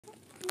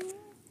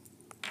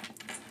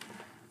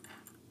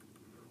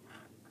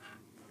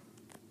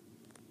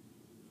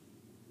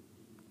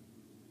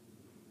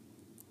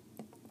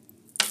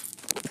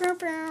Bow,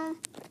 bow.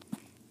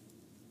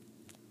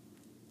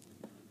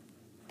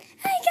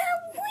 I got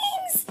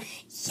wings!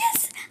 Yes,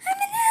 I'm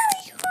an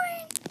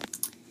alicorn!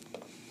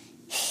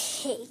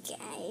 Hey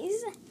guys,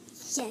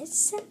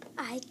 yes,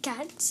 I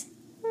got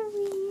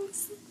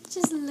wings.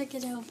 Just look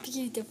at how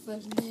beautiful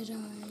they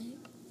are.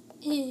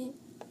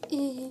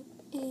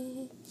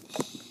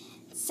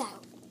 So,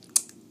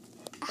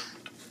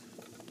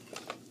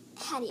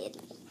 how do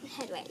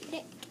I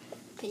look?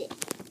 Put it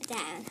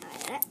down how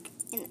I look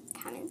in the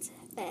comments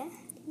below.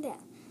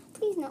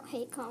 Please not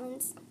hate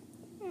comments.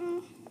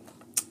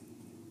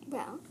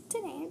 Well,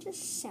 today I'm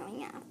just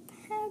showing off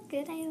how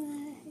good I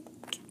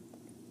look.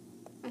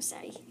 I'm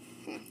sorry.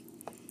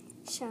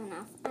 Showing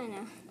off, I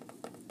know.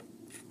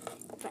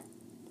 But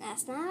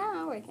that's not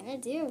how we're gonna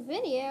do a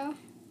video.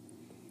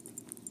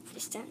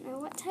 Just don't know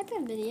what type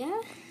of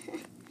video.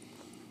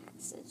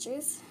 It's the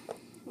truth.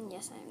 And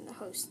yes, I'm the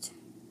host.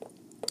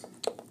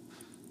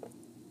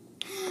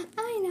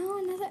 I know,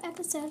 another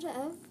episode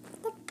of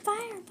the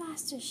Fire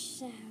Blaster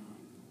Show.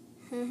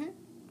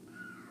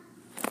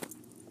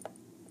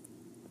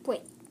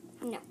 Wait,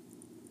 no.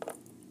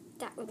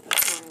 That would be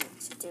boring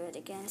to do it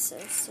again so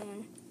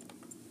soon.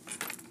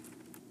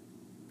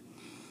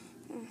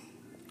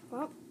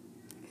 Well,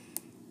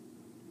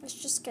 let's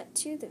just get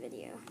to the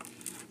video.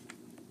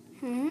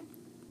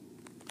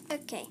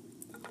 Okay,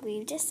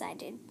 we've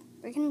decided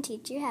we're going to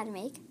teach you how to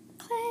make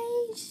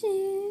clay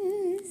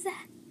shoes.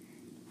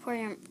 For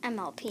your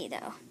MLP,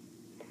 though.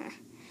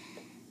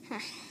 Yeah.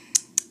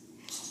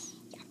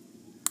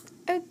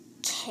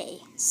 Okay,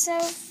 so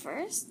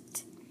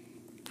first,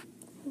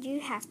 you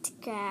have to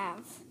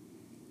grab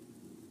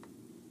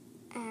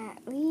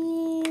at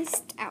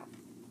least,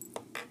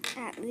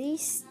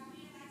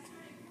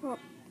 well,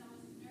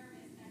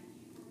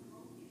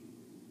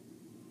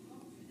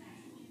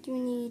 you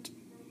need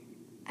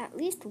at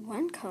least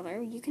one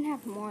color. You can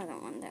have more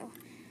than one, though.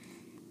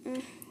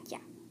 Yeah,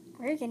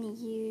 we're going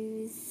to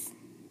use...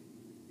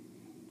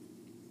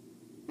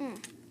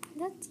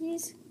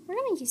 we're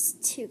going to use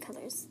 2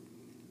 colors.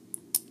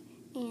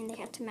 And they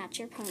have to match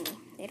your pony.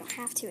 They don't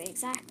have to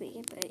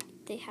exactly, but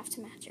they have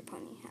to match your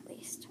pony at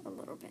least a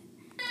little bit.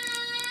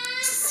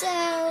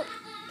 So,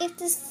 if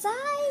the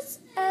size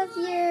of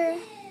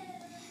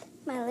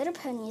my little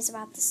pony is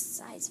about the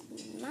size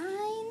of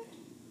mine,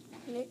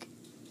 look,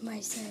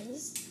 my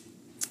size,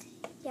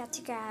 you have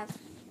to grab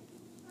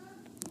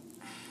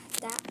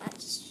that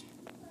much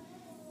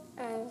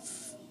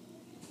of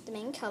the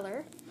main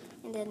color.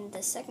 And then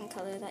the second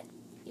color,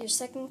 your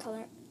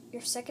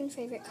second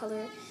favorite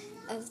color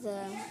of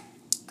the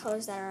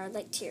colors that are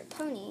like to your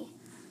pony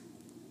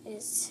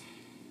is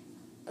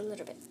a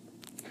little bit.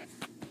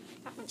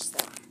 Not much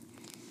though.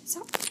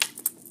 So,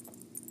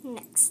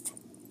 next.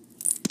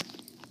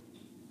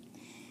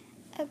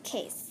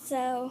 Okay,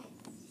 so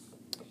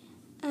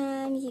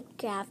you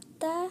grab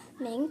the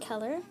main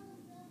color.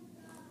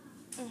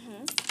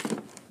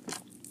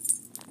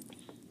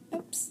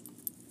 Oops.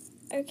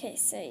 Okay,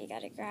 so you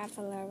gotta grab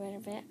a little bit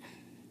of it.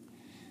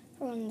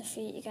 For on the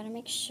feet, you gotta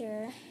make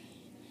sure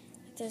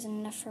that there's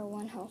enough for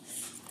one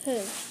hoof.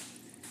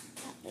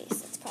 At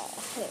least it's called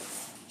a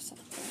hoof or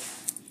something.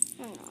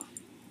 I don't know.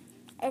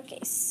 Okay,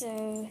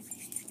 so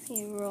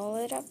you roll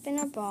it up in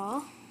a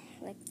ball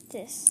like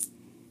this.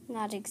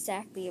 Not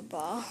exactly a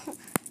ball,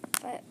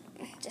 but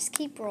just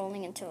keep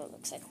rolling until it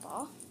looks like a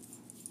ball.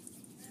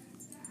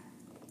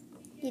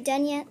 You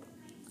done yet?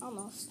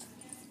 Almost.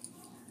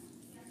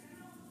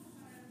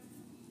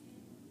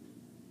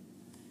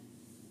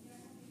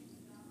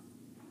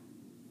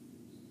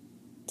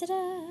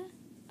 Ta-da!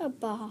 A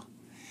ball.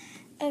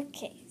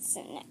 Okay,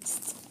 so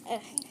next.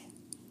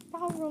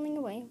 Ball rolling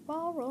away.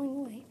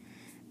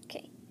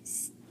 Okay,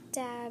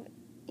 stab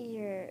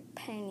your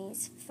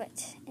pony's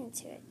foot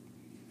into it.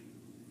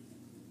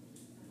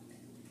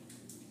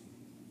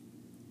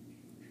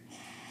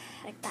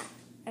 Like that.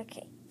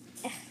 Okay.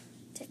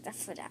 Take that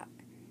foot out.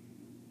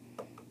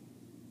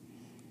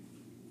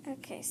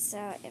 Okay,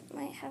 so it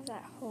might have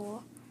that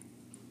hole.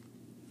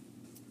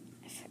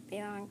 If it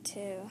belonged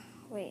to...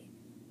 Wait.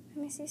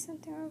 Let me see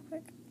something real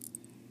quick.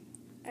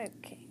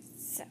 Okay,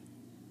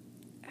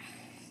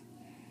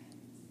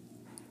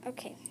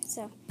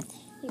 so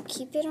you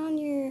keep it on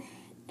your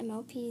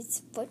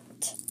MLP's foot.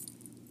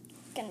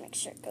 Gotta make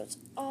sure it goes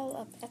all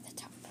up at the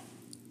top.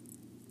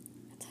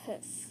 At the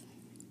hoof.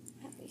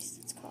 At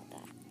least it's called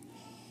that.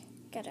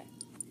 Gotta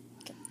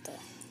get the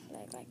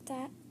leg like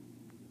that.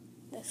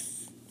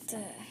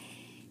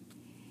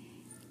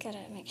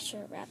 Gotta make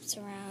sure it wraps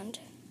around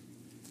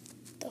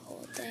the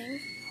whole thing,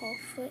 whole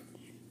foot.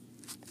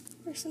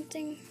 Or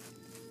something.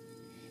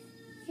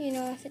 You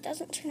know, if it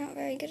doesn't turn out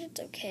very good, it's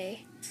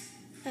okay.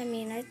 I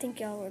mean, I think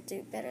y'all will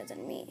do better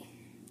than me.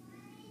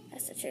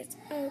 That's the truth.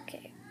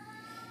 Okay.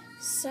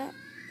 So,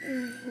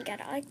 you got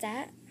it like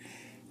that.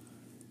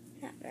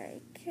 Not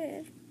very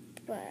good,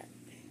 but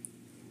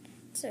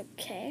it's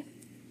okay.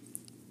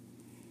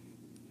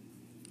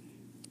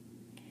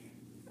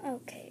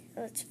 Okay,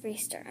 let's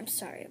restart. I'm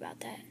sorry about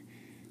that.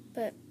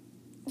 But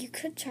you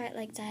could try it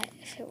like that.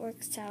 If it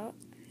works out,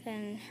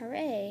 then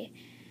hooray.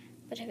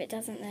 But if it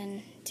doesn't,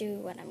 then do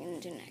what I'm going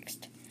to do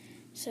next.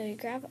 So you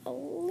grab a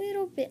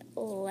little bit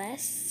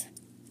less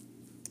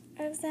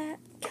of that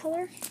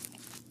color.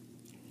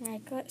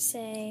 Like, let's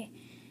say,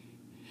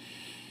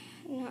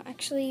 no,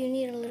 actually you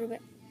need a little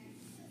bit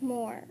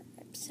more,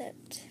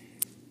 except,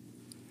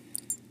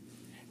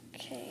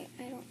 okay,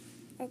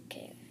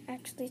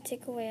 actually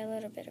take away a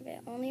little bit of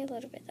it, only a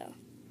little bit though,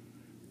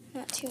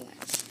 not too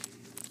much.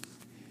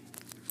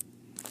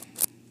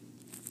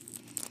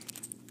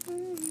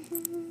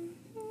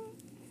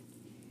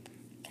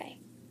 Okay,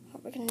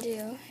 what we're going to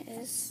do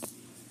is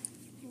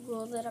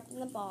roll it up in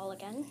the ball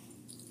again.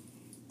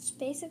 It's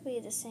basically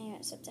the same,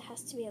 except it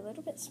has to be a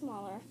little bit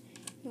smaller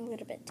and a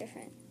little bit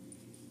different.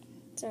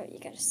 So you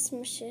gotta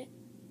smush it.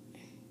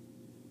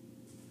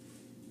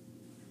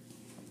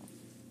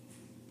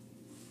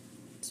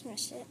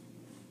 Smush it.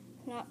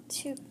 Not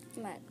too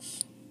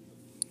much.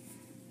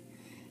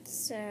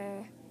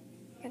 So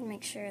gotta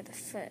make sure the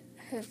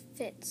hoof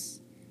fits.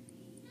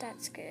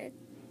 That's good.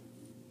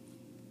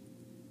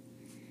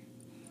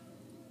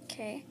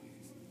 Okay.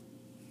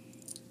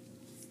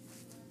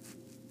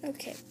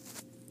 Okay.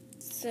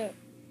 So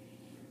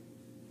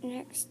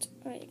next,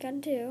 what you gotta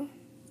do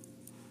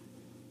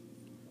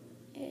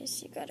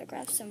is you gotta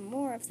grab some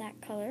more of that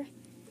color,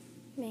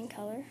 main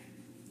color.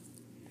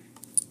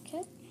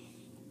 Okay.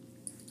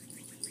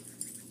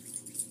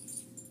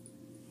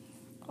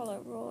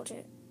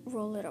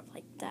 Roll it up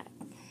like that.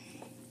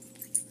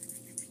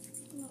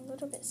 And a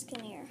little bit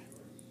skinnier.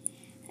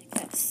 Like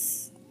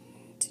that's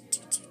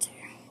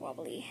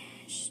wobbly.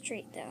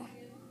 Straight though.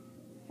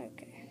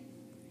 Okay.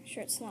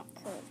 Sure it's not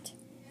curved.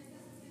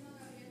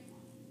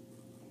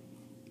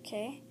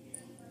 Okay.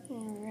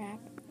 And wrap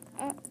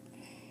up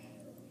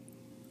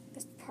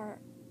this part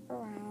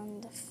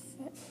around the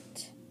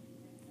foot.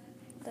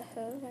 The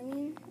hoof,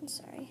 I'm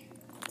sorry.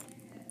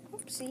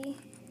 Oopsie.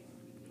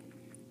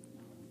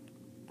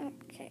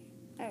 Okay.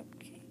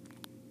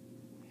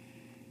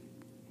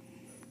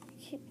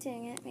 Keep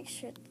doing it. Make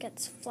sure it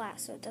gets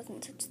flat so it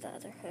doesn't touch the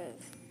other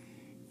hoof.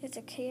 It's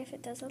okay if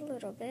it does a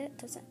little bit,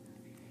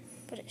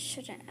 but it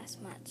shouldn't as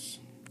much.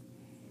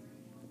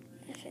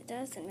 If it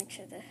does, then make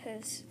sure the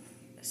hoof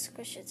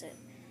squishes it.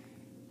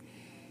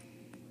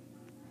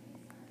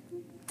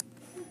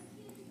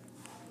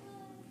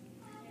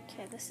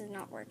 Okay, this is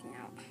not working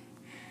out.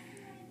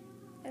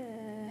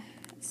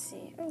 Let's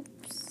see.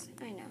 Oops,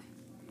 I know.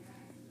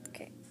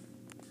 Okay,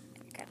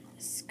 gotta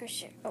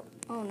squish it.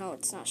 Oh no,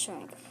 it's not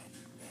showing.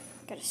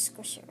 Gotta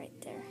squish it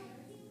right there.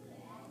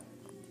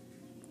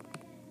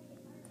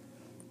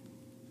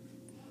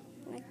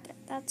 Like that.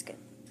 That's good.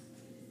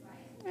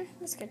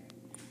 That's good.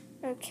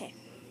 Okay.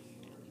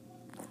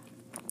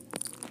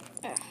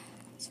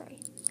 Sorry,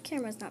 the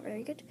camera's not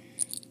very good.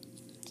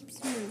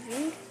 Keeps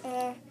moving.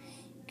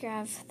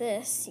 Grab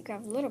this. You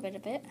grab a little bit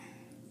of it.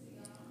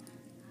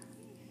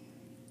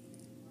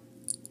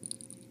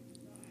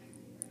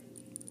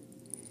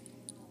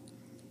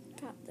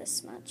 Got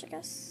this much, I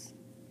guess.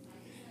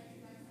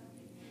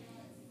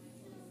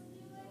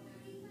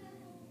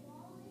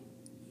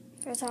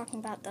 We're talking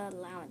about the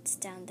allowance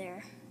down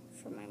there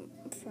for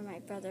my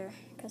brother,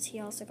 because he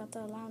also got the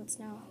allowance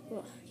now.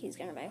 Ugh, he's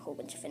gonna buy a whole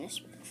bunch of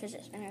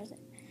fidget spinners.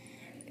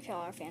 If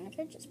y'all are a fan of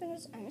fidget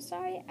spinners, I'm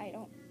sorry,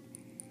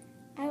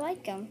 I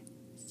like them.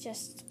 It's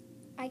just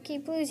I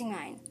keep losing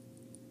mine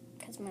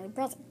because my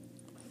brother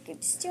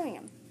keeps stealing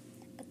them.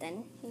 But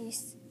then he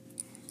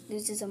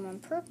loses them on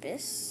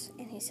purpose,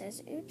 and he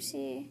says,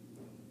 "Oopsie."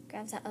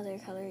 Grabs that other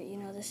color. You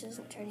know this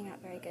isn't turning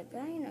out very good, but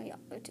I know y'all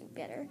will do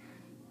better.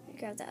 You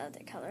grab that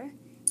other color,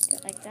 do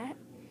it like that,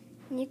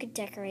 and you could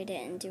decorate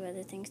it and do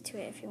other things to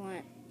it if you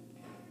want.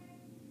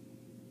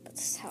 But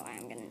this is how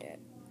I'm gonna do it.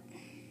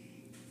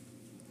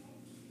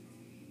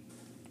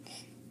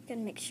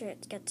 Gonna make sure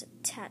it gets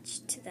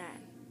attached to that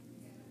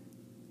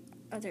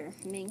other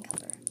main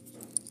color,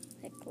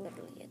 like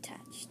literally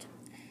attached.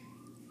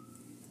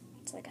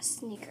 It's like a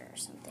sneaker or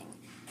something.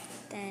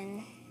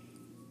 Then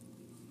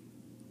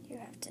you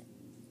have to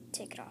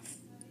take it off.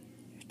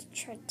 You have to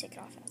try to take it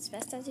off as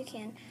best as you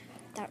can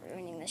without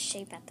ruining the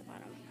shape at the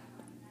bottom.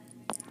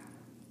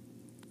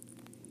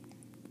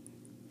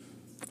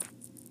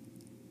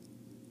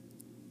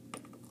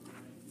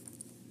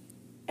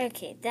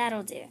 Okay,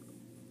 that'll do.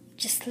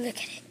 Just look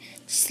at it.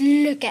 Just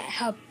look at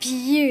how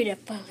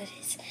beautiful it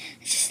is.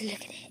 Just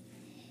look at it.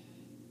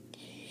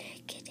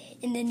 Look at it.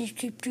 And then you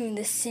keep doing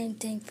the same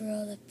thing for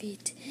all the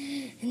feet.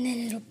 And then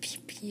it'll be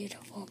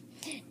beautiful.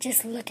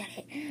 Just look at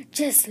it.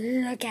 Just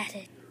look at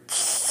it.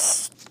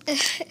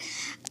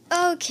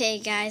 Okay,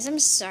 guys, I'm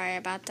sorry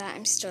about that.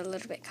 I'm still a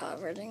little bit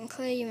covered in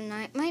clay. You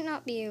might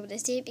not be able to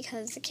see it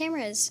because the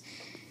camera is,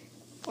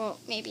 well,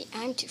 maybe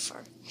I'm too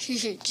far.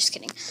 Just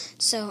kidding.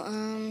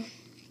 So,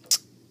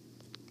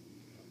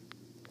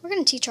 we're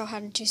going to teach y'all how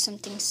to do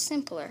something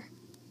simpler.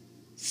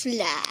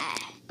 Fly.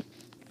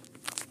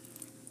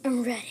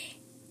 I'm ready.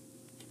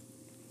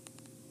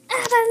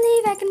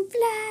 I believe I can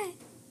fly.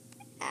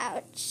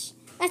 Ouch.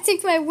 I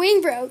think my wing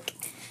broke.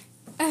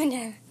 Oh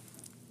no.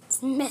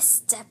 It's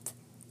messed up.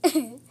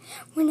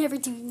 We're never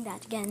doing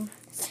that again.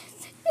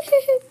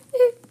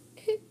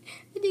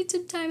 need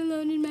some time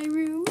alone in my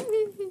room.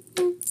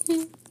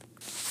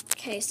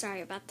 Okay,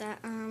 sorry about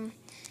that. The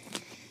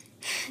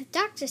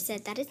doctor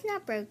said that it's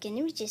not broken,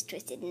 it was just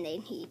twisted, and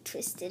then he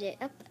twisted it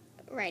up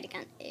right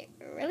again. It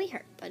really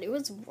hurt, but it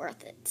was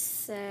worth it.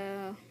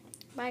 So,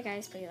 bye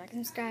guys, please like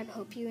and subscribe.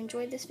 Hope you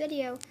enjoyed this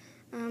video.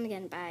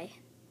 Again, bye.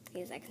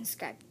 Please like and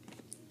subscribe.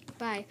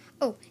 Bye.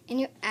 Oh,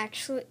 and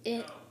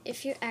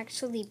if you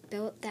actually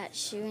built that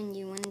shoe and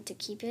you wanted to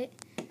keep it,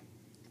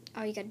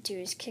 all you gotta do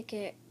is cook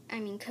it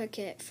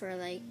for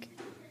like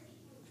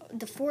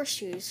the 4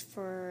 shoes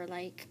for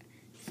like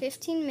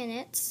 15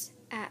 minutes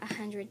at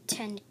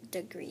 110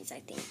 degrees, I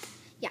think.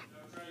 Yeah.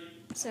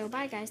 So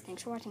bye guys,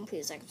 thanks for watching.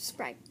 Please like and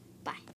subscribe. Bye.